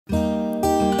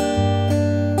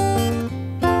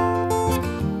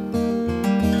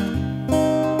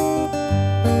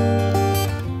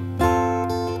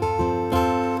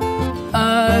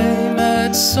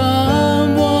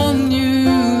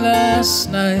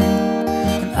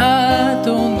and I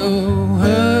don't know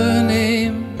her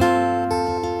name.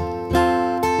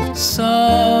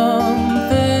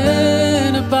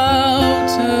 Something about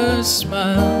her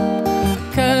smile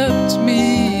kept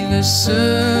me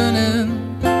listening.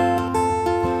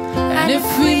 And if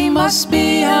we must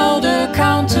be held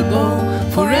accountable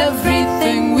for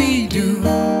everything we do,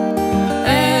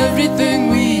 everything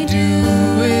we do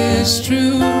is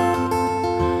true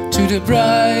to the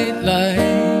bright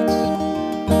light,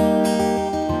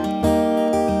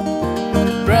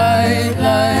 bright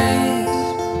light.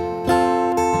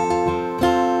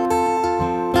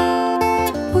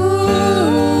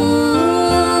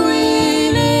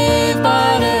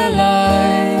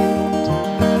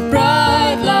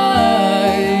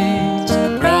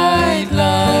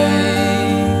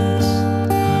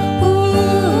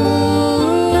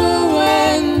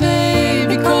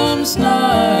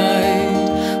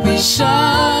 We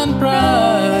shine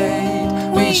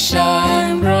bright, we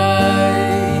shine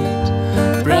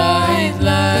bright, bright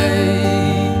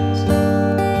light.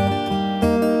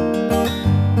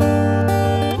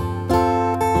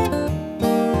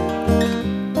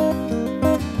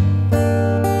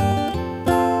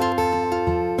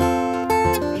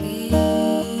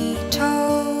 He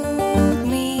told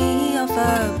me of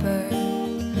a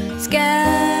bird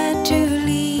scared to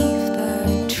leave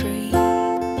the tree,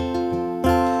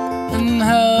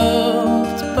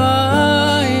 Helped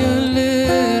by a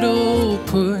little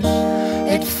push,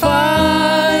 it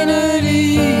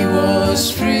finally was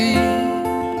free.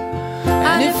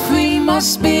 And if we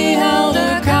must be held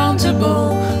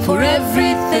accountable for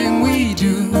everything we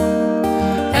do,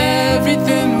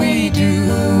 everything we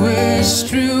do is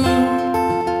true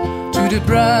to the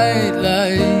bright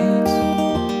light,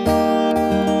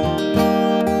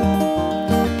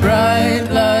 bright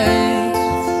light.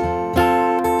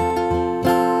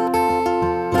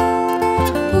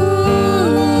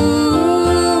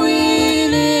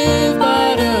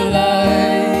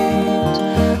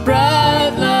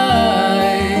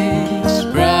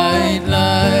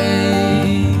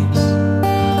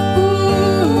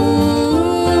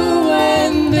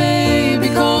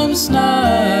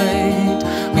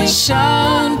 We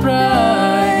shine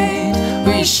bright,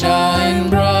 we shine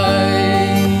bright.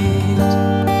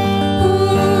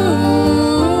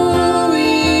 Ooh,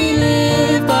 we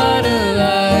live by the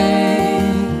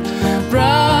light,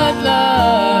 bright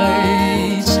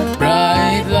lights,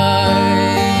 bright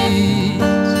lights.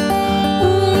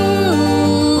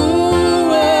 Ooh,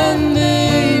 when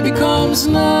day becomes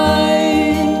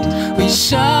night, we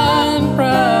shine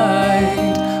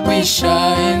bright, we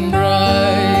shine bright.